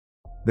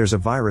There's a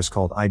virus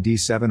called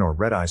ID7 or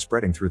red eye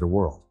spreading through the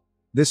world.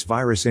 This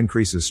virus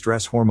increases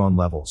stress hormone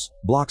levels,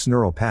 blocks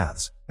neural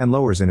paths, and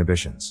lowers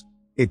inhibitions.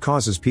 It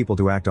causes people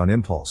to act on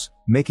impulse,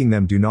 making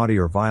them do naughty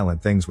or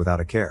violent things without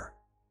a care.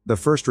 The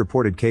first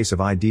reported case of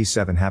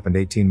ID7 happened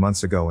 18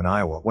 months ago in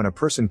Iowa when a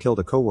person killed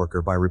a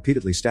coworker by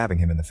repeatedly stabbing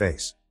him in the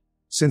face.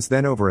 Since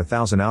then over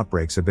 1,000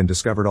 outbreaks have been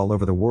discovered all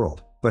over the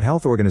world, but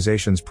health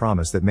organizations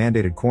promise that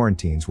mandated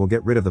quarantines will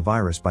get rid of the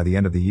virus by the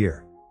end of the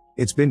year.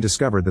 It's been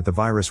discovered that the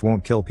virus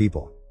won't kill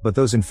people, but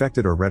those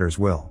infected or redders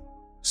will.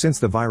 Since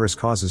the virus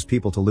causes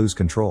people to lose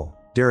control,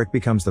 Derek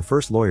becomes the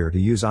first lawyer to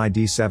use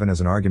ID7 as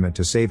an argument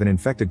to save an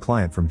infected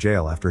client from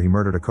jail after he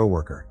murdered a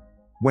coworker.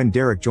 When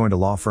Derek joined a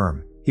law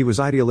firm, he was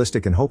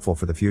idealistic and hopeful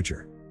for the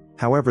future.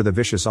 However, the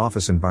vicious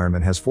office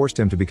environment has forced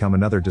him to become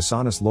another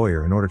dishonest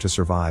lawyer in order to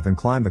survive and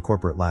climb the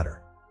corporate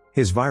ladder.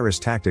 His virus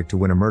tactic to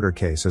win a murder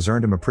case has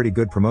earned him a pretty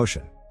good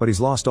promotion, but he's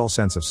lost all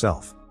sense of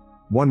self.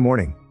 One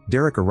morning,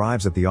 Derek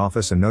arrives at the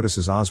office and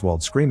notices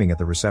Oswald screaming at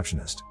the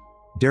receptionist.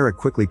 Derek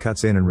quickly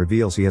cuts in and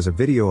reveals he has a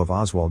video of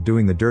Oswald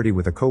doing the dirty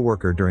with a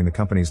coworker during the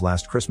company's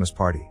last Christmas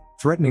party,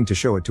 threatening to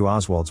show it to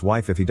Oswald's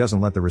wife if he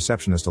doesn't let the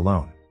receptionist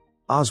alone.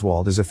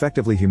 Oswald is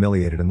effectively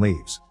humiliated and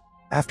leaves.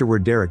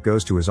 Afterward, Derek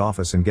goes to his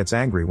office and gets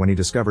angry when he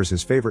discovers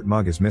his favorite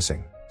mug is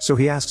missing, so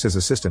he asks his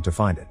assistant to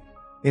find it.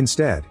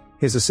 Instead,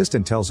 his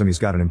assistant tells him he's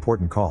got an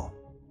important call.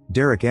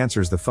 Derek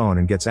answers the phone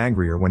and gets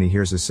angrier when he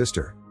hears his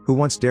sister, who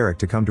wants Derek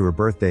to come to her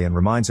birthday and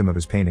reminds him of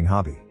his painting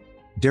hobby.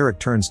 Derek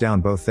turns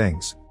down both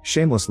things,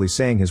 shamelessly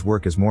saying his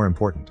work is more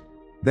important.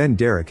 Then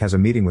Derek has a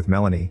meeting with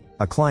Melanie,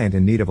 a client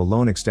in need of a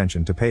loan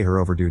extension to pay her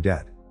overdue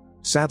debt.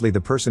 Sadly, the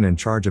person in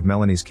charge of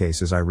Melanie's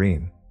case is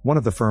Irene, one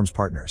of the firm's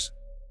partners.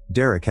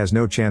 Derek has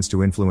no chance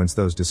to influence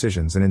those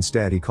decisions and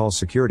instead he calls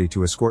security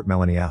to escort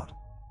Melanie out.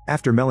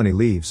 After Melanie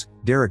leaves,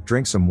 Derek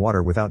drinks some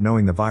water without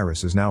knowing the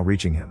virus is now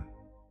reaching him.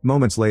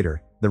 Moments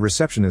later, the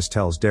receptionist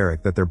tells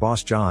Derek that their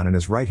boss John and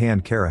his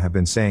right-hand Kara have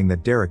been saying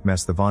that Derek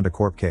messed the Vonda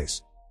Corp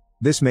case.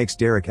 This makes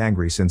Derek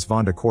angry since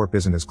Vonda Corp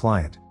isn't his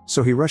client,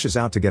 so he rushes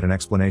out to get an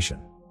explanation.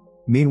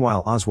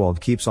 Meanwhile, Oswald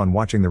keeps on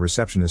watching the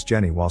receptionist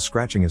Jenny while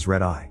scratching his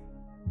red eye.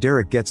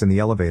 Derek gets in the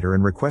elevator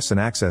and requests an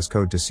access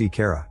code to see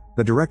Kara,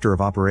 the director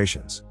of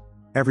operations.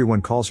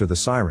 Everyone calls her the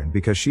siren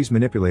because she's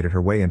manipulated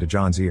her way into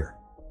John's ear.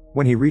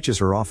 When he reaches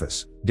her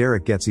office,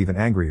 Derek gets even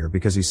angrier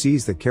because he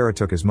sees that Kara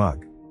took his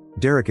mug.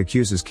 Derek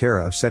accuses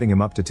Kara of setting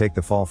him up to take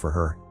the fall for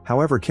her,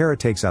 however Kara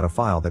takes out a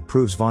file that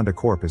proves Vonda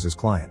Corp is his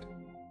client.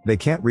 They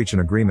can't reach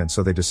an agreement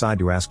so they decide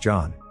to ask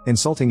John,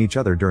 insulting each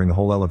other during the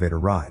whole elevator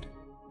ride.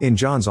 In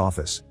John's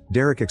office,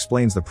 Derek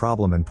explains the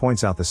problem and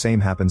points out the same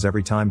happens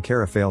every time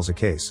Kara fails a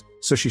case,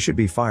 so she should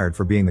be fired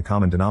for being the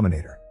common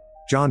denominator.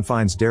 John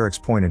finds Derek's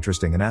point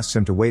interesting and asks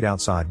him to wait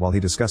outside while he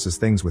discusses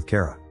things with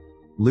Kara.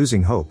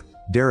 Losing hope,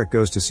 Derek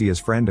goes to see his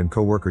friend and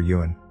co-worker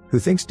Ewan, who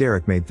thinks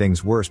Derek made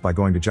things worse by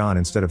going to John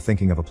instead of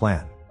thinking of a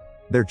plan.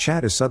 Their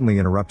chat is suddenly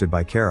interrupted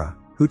by Kara,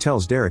 who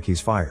tells Derek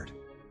he's fired.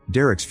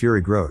 Derek's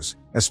fury grows,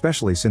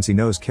 especially since he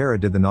knows Kara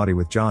did the naughty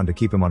with John to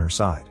keep him on her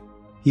side.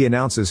 He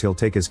announces he'll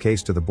take his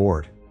case to the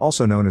board,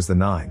 also known as the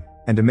Nine,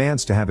 and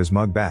demands to have his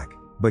mug back,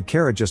 but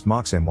Kara just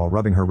mocks him while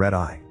rubbing her red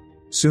eye.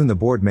 Soon the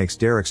board makes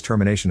Derek's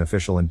termination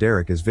official and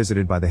Derek is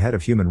visited by the head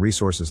of human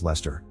resources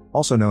Lester,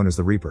 also known as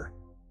the Reaper.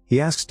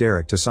 He asks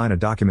Derek to sign a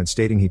document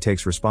stating he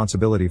takes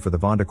responsibility for the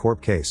Vonda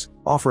Corp case,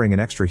 offering an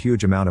extra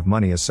huge amount of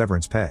money as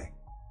severance pay.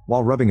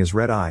 While rubbing his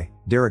red eye,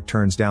 Derek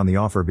turns down the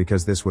offer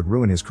because this would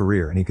ruin his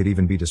career and he could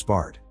even be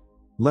disbarred.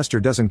 Lester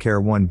doesn't care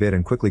one bit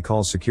and quickly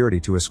calls security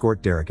to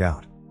escort Derek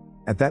out.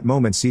 At that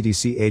moment,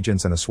 CDC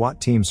agents and a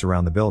SWAT team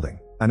surround the building,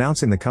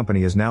 announcing the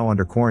company is now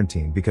under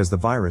quarantine because the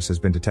virus has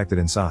been detected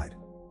inside.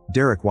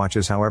 Derek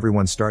watches how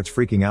everyone starts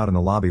freaking out in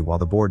the lobby while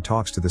the board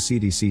talks to the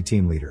CDC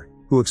team leader,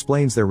 who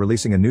explains they're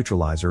releasing a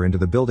neutralizer into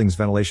the building's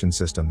ventilation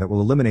system that will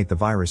eliminate the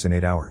virus in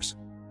 8 hours.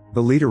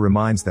 The leader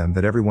reminds them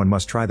that everyone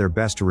must try their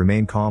best to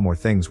remain calm or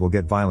things will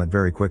get violent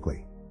very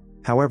quickly.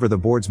 However, the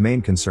board's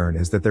main concern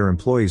is that their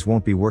employees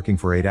won't be working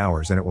for 8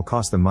 hours and it will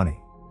cost them money.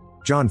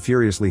 John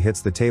furiously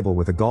hits the table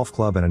with a golf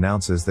club and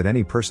announces that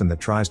any person that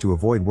tries to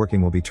avoid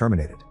working will be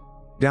terminated.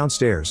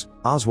 Downstairs,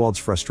 Oswald's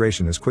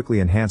frustration is quickly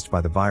enhanced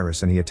by the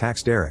virus and he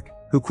attacks Derek,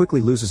 who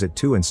quickly loses it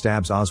too and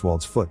stabs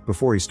Oswald's foot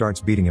before he starts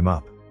beating him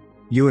up.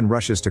 Ewan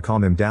rushes to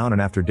calm him down and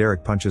after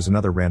Derek punches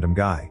another random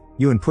guy,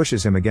 Ewan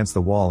pushes him against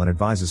the wall and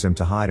advises him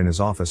to hide in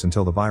his office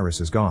until the virus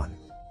is gone.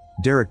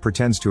 Derek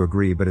pretends to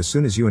agree but as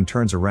soon as Ewan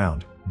turns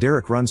around,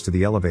 Derek runs to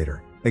the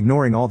elevator,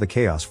 ignoring all the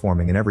chaos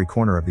forming in every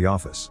corner of the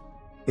office.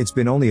 It's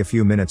been only a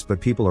few minutes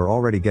but people are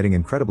already getting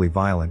incredibly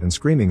violent and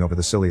screaming over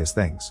the silliest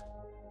things.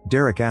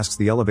 Derek asks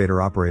the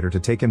elevator operator to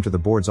take him to the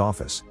board's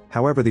office,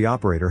 however the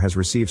operator has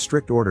received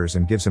strict orders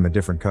and gives him a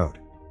different code.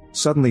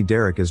 Suddenly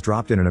Derek is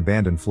dropped in an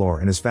abandoned floor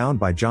and is found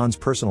by John's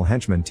personal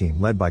henchman team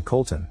led by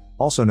Colton,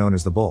 also known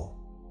as the Bull.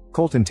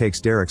 Colton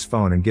takes Derek's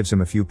phone and gives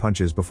him a few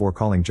punches before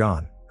calling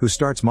John, who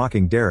starts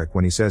mocking Derek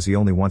when he says he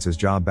only wants his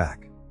job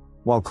back.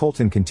 While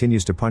Colton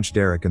continues to punch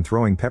Derek and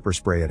throwing pepper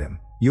spray at him,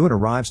 Ewan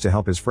arrives to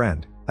help his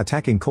friend,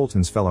 attacking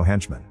Colton's fellow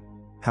henchman.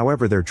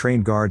 However, they're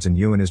trained guards and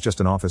Ewan is just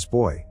an office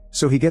boy,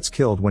 so he gets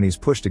killed when he's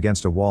pushed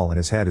against a wall and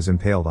his head is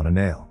impaled on a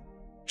nail.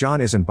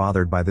 John isn't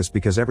bothered by this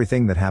because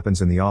everything that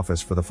happens in the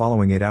office for the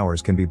following 8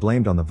 hours can be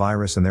blamed on the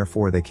virus and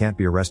therefore they can't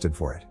be arrested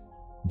for it.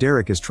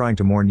 Derek is trying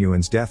to mourn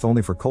Ewan's death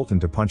only for Colton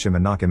to punch him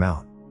and knock him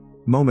out.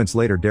 Moments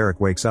later, Derek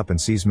wakes up and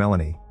sees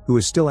Melanie, who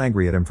is still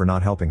angry at him for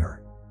not helping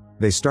her.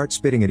 They start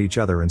spitting at each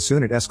other and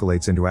soon it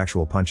escalates into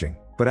actual punching,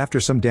 but after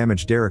some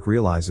damage Derek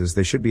realizes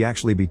they should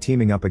actually be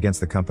teaming up against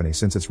the company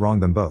since it's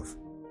wronged them both.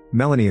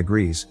 Melanie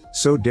agrees,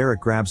 so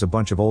Derek grabs a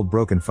bunch of old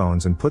broken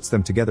phones and puts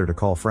them together to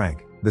call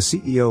Frank, the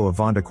CEO of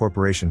Vonda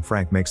Corporation.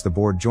 Frank makes the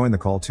board join the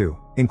call too,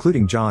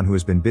 including John, who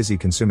has been busy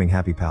consuming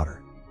happy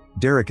powder.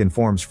 Derek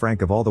informs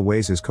Frank of all the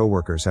ways his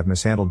co-workers have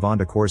mishandled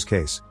Vonda Corp's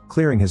case,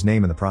 clearing his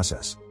name in the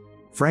process.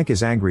 Frank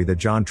is angry that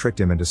John tricked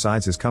him and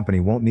decides his company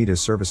won't need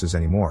his services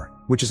anymore,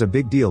 which is a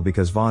big deal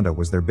because Vonda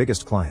was their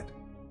biggest client.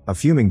 A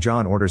fuming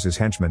John orders his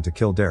henchmen to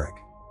kill Derek.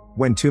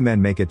 When two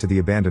men make it to the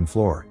abandoned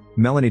floor,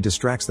 Melanie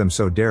distracts them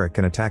so Derek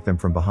can attack them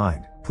from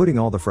behind, putting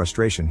all the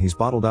frustration he's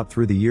bottled up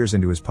through the years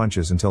into his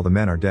punches until the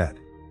men are dead.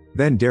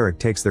 Then Derek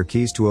takes their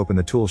keys to open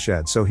the tool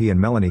shed so he and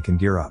Melanie can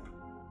gear up.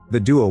 The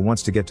duo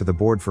wants to get to the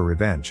board for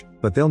revenge,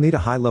 but they'll need a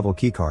high-level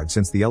keycard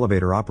since the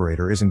elevator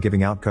operator isn't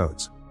giving out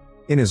codes.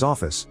 In his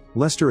office,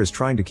 Lester is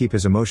trying to keep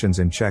his emotions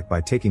in check by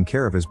taking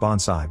care of his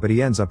bonsai, but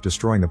he ends up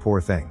destroying the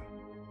poor thing.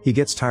 He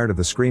gets tired of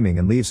the screaming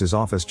and leaves his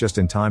office just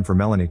in time for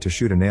Melanie to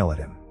shoot a nail at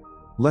him.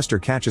 Lester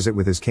catches it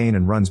with his cane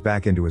and runs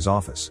back into his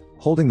office,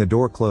 holding the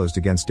door closed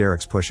against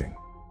Derek's pushing.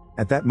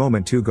 At that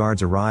moment, two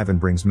guards arrive and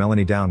brings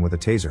Melanie down with a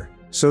taser,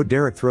 so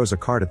Derek throws a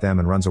card at them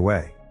and runs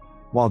away.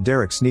 While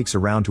Derek sneaks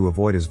around to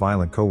avoid his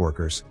violent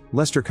coworkers,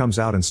 Lester comes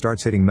out and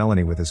starts hitting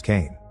Melanie with his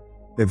cane.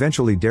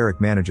 Eventually Derek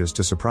manages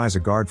to surprise a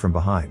guard from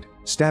behind,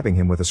 stabbing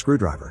him with a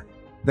screwdriver.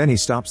 Then he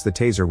stops the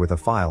taser with a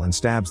file and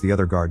stabs the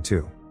other guard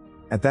too.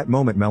 At that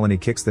moment Melanie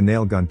kicks the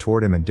nail gun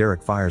toward him and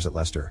Derek fires at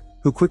Lester,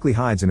 who quickly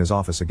hides in his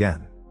office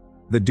again.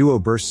 The duo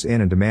bursts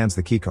in and demands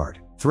the keycard,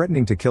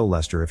 threatening to kill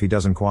Lester if he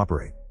doesn't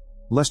cooperate.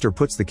 Lester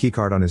puts the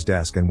keycard on his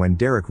desk and when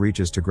Derek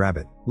reaches to grab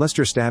it,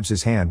 Lester stabs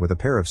his hand with a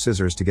pair of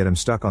scissors to get him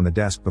stuck on the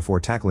desk before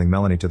tackling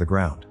Melanie to the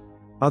ground.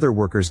 Other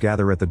workers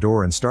gather at the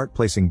door and start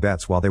placing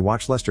bets while they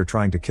watch Lester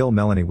trying to kill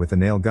Melanie with the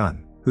nail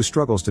gun, who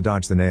struggles to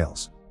dodge the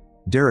nails.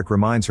 Derek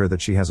reminds her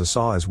that she has a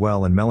saw as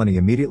well and Melanie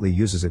immediately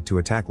uses it to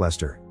attack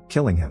Lester,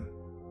 killing him.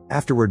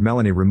 Afterward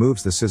Melanie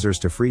removes the scissors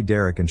to free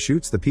Derek and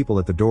shoots the people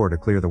at the door to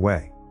clear the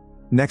way.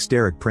 Next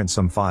Derek prints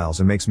some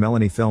files and makes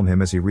Melanie film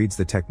him as he reads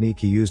the technique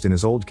he used in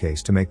his old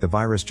case to make the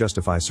virus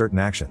justify certain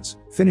actions,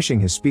 finishing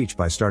his speech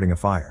by starting a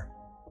fire.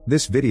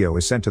 This video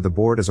is sent to the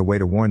board as a way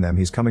to warn them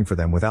he's coming for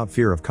them without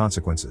fear of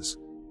consequences.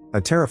 A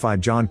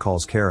terrified John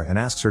calls Kara and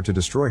asks her to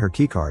destroy her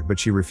keycard, but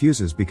she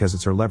refuses because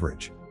it's her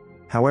leverage.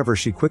 However,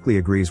 she quickly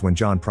agrees when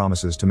John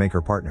promises to make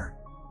her partner.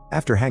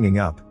 After hanging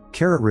up,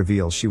 Kara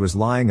reveals she was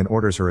lying and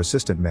orders her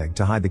assistant Meg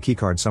to hide the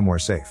keycard somewhere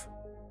safe.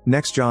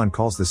 Next John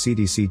calls the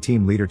CDC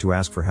team leader to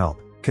ask for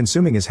help,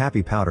 consuming his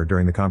happy powder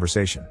during the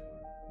conversation.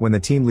 When the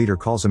team leader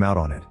calls him out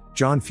on it,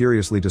 John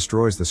furiously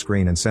destroys the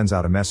screen and sends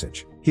out a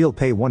message. He'll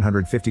pay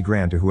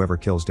 $150,000 to whoever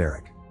kills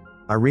Derek.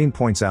 Irene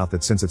points out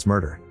that since it's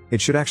murder,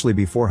 it should actually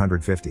be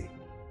 $450,000.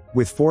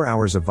 With 4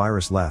 hours of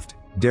virus left,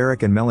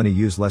 Derek and Melanie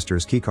use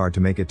Lester's keycard to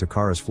make it to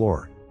Kara's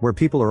floor, where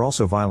people are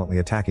also violently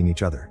attacking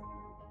each other.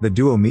 The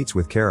duo meets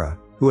with Kara,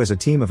 who has a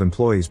team of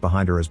employees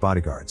behind her as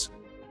bodyguards.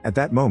 At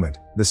that moment,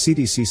 the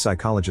CDC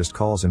psychologist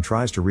calls and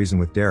tries to reason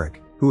with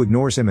Derek, who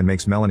ignores him and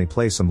makes Melanie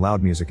play some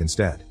loud music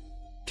instead.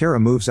 Kara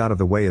moves out of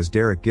the way as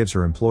Derek gives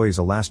her employees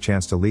a last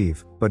chance to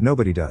leave, but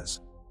nobody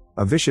does.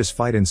 A vicious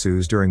fight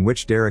ensues during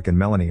which Derek and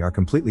Melanie are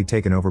completely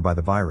taken over by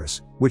the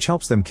virus, which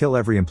helps them kill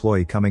every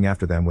employee coming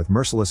after them with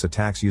merciless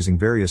attacks using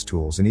various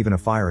tools and even a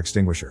fire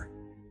extinguisher.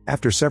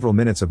 After several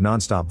minutes of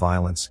non-stop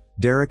violence,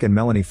 Derek and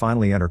Melanie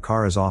finally enter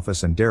Kara's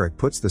office and Derek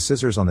puts the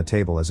scissors on the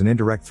table as an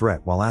indirect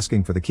threat while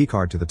asking for the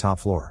keycard to the top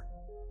floor.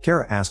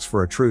 Kara asks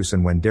for a truce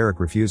and when Derek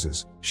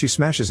refuses, she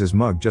smashes his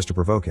mug just to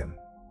provoke him.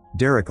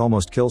 Derek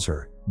almost kills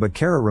her, but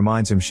Kara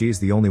reminds him she's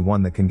the only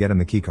one that can get him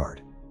the keycard.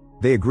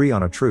 They agree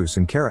on a truce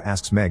and Kara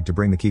asks Meg to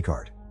bring the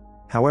keycard.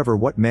 However,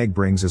 what Meg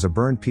brings is a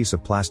burned piece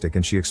of plastic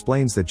and she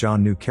explains that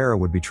John knew Kara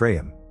would betray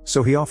him,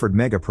 so he offered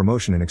Meg a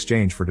promotion in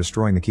exchange for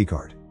destroying the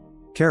keycard.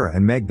 Kara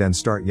and Meg then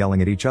start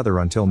yelling at each other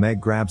until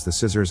Meg grabs the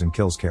scissors and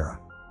kills Kara.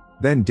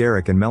 Then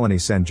Derek and Melanie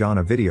send John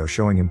a video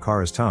showing him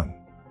Kara's tongue.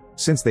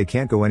 Since they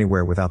can't go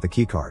anywhere without the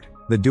keycard,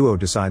 the duo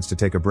decides to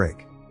take a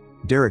break.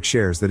 Derek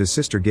shares that his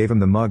sister gave him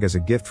the mug as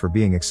a gift for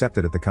being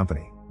accepted at the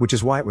company, which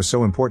is why it was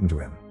so important to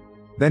him.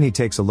 Then he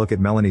takes a look at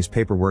Melanie's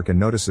paperwork and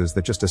notices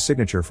that just a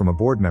signature from a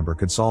board member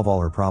could solve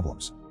all her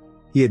problems.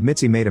 He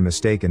admits he made a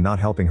mistake in not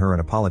helping her and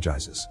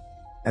apologizes.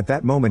 At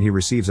that moment he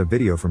receives a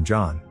video from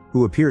John,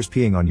 who appears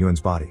peeing on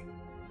Ewan's body.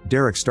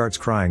 Derek starts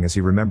crying as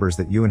he remembers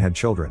that Ewan had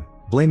children,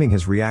 blaming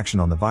his reaction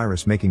on the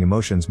virus making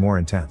emotions more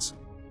intense.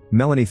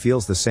 Melanie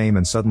feels the same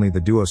and suddenly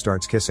the duo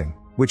starts kissing,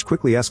 which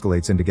quickly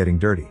escalates into getting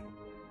dirty.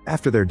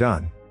 After they're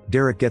done,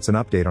 Derek gets an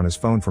update on his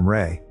phone from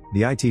Ray,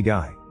 the IT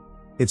guy.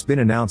 It's been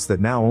announced that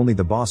now only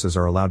the bosses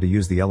are allowed to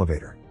use the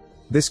elevator.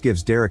 This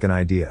gives Derek an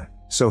idea,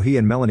 so he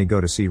and Melanie go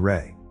to see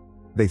Ray.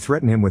 They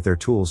threaten him with their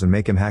tools and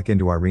make him hack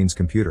into Irene's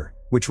computer,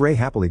 which Ray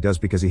happily does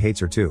because he hates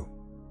her too.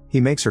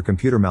 He makes her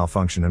computer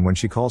malfunction, and when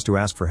she calls to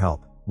ask for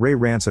help, Ray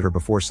rants at her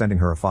before sending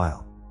her a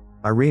file.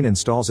 Irene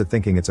installs it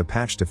thinking it's a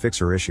patch to fix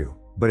her issue,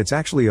 but it's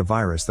actually a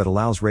virus that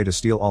allows Ray to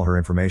steal all her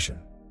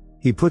information.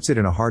 He puts it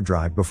in a hard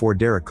drive before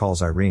Derek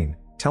calls Irene,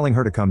 telling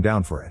her to come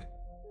down for it.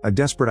 A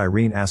desperate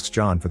Irene asks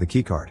John for the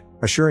keycard,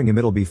 assuring him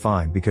it'll be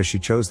fine because she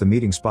chose the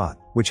meeting spot,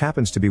 which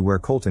happens to be where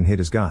Colton hid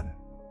his gun.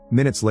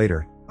 Minutes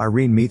later,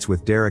 Irene meets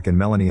with Derek and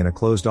Melanie in a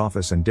closed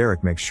office, and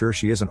Derek makes sure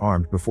she isn't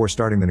armed before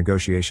starting the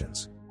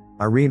negotiations.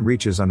 Irene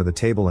reaches under the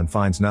table and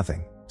finds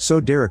nothing, so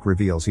Derek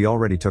reveals he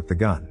already took the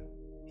gun.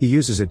 He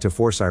uses it to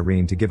force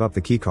Irene to give up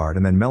the keycard,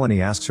 and then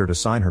Melanie asks her to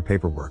sign her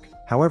paperwork.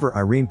 However,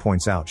 Irene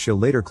points out she'll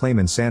later claim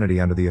insanity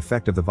under the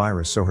effect of the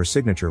virus, so her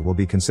signature will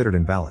be considered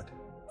invalid.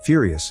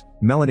 Furious,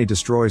 Melanie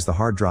destroys the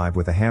hard drive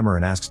with a hammer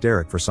and asks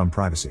Derek for some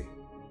privacy.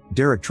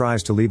 Derek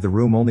tries to leave the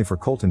room only for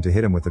Colton to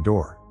hit him with the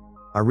door.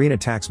 Irene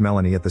attacks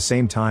Melanie at the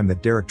same time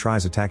that Derek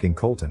tries attacking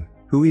Colton,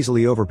 who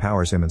easily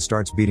overpowers him and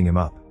starts beating him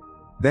up.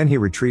 Then he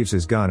retrieves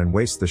his gun and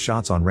wastes the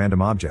shots on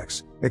random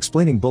objects,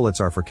 explaining bullets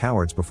are for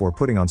cowards before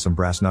putting on some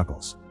brass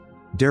knuckles.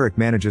 Derek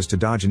manages to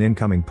dodge an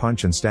incoming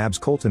punch and stabs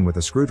Colton with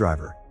a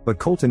screwdriver, but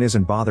Colton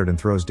isn't bothered and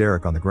throws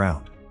Derek on the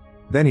ground.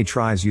 Then he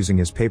tries using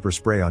his paper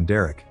spray on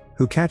Derek,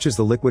 who catches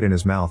the liquid in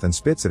his mouth and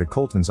spits it at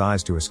Colton's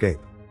eyes to escape.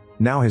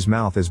 Now his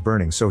mouth is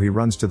burning, so he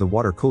runs to the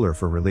water cooler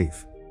for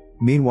relief.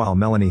 Meanwhile,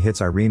 Melanie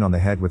hits Irene on the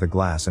head with a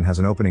glass and has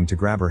an opening to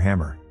grab her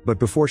hammer, but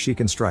before she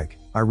can strike,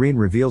 Irene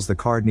reveals the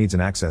card needs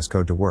an access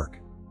code to work.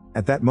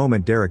 At that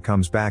moment, Derek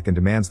comes back and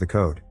demands the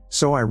code,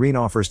 so Irene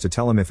offers to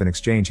tell him if in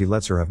exchange he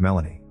lets her have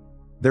Melanie.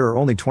 There are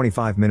only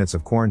 25 minutes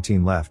of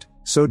quarantine left,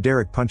 so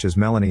Derek punches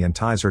Melanie and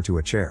ties her to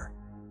a chair.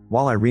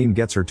 While Irene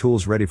gets her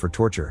tools ready for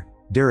torture,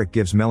 Derek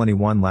gives Melanie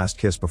one last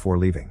kiss before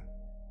leaving.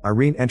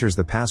 Irene enters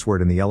the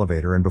password in the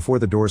elevator, and before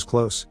the doors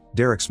close,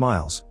 Derek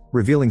smiles,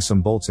 revealing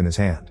some bolts in his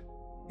hand.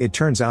 It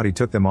turns out he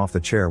took them off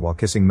the chair while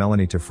kissing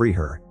Melanie to free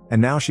her,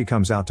 and now she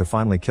comes out to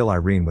finally kill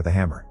Irene with a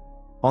hammer.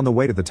 On the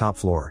way to the top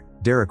floor,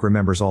 Derek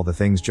remembers all the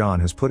things John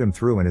has put him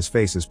through, and his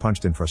face is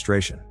punched in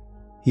frustration.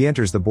 He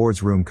enters the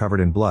board's room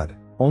covered in blood,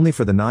 only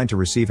for the 9 to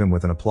receive him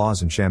with an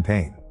applause and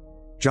champagne.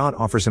 John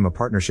offers him a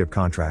partnership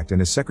contract, and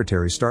his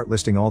secretaries start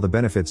listing all the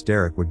benefits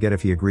Derek would get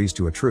if he agrees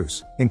to a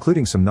truce,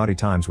 including some naughty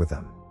times with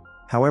them.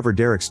 However,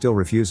 Derek still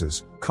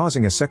refuses,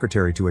 causing a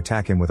secretary to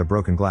attack him with a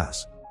broken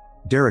glass.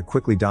 Derek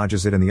quickly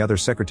dodges it, and the other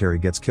secretary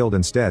gets killed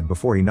instead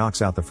before he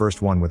knocks out the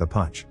first one with a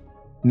punch.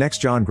 Next,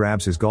 John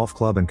grabs his golf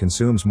club and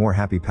consumes more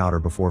happy powder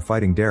before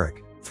fighting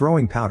Derek,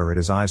 throwing powder at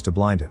his eyes to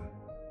blind him.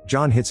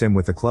 John hits him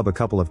with the club a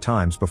couple of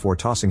times before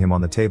tossing him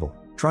on the table,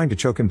 trying to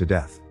choke him to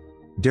death.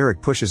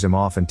 Derek pushes him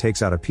off and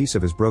takes out a piece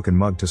of his broken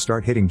mug to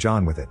start hitting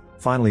John with it,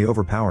 finally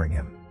overpowering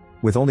him.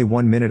 With only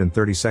 1 minute and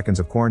 30 seconds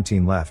of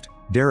quarantine left,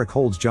 Derek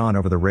holds John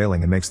over the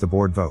railing and makes the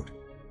board vote.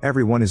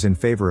 Everyone is in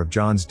favor of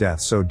John's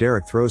death, so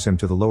Derek throws him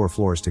to the lower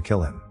floors to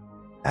kill him.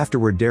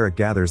 Afterward, Derek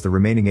gathers the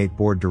remaining 8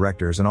 board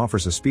directors and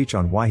offers a speech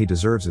on why he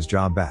deserves his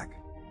job back.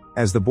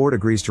 As the board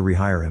agrees to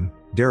rehire him,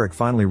 Derek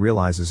finally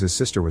realizes his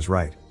sister was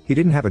right. He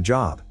didn't have a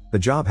job, the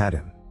job had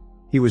him.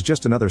 He was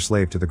just another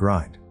slave to the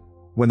grind.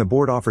 When the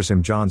board offers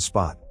him John's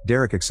spot,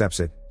 Derek accepts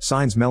it,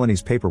 signs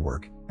Melanie's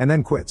paperwork, and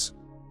then quits.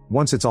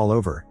 Once it's all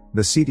over,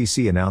 the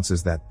CDC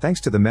announces that,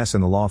 thanks to the mess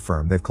in the law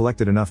firm, they've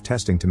collected enough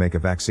testing to make a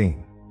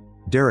vaccine.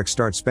 Derek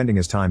starts spending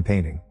his time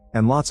painting,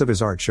 and lots of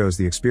his art shows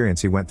the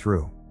experience he went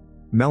through.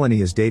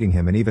 Melanie is dating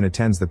him and even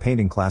attends the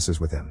painting classes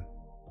with him.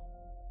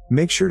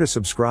 Make sure to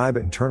subscribe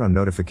and turn on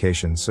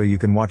notifications so you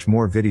can watch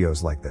more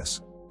videos like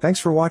this. Thanks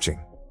for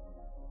watching.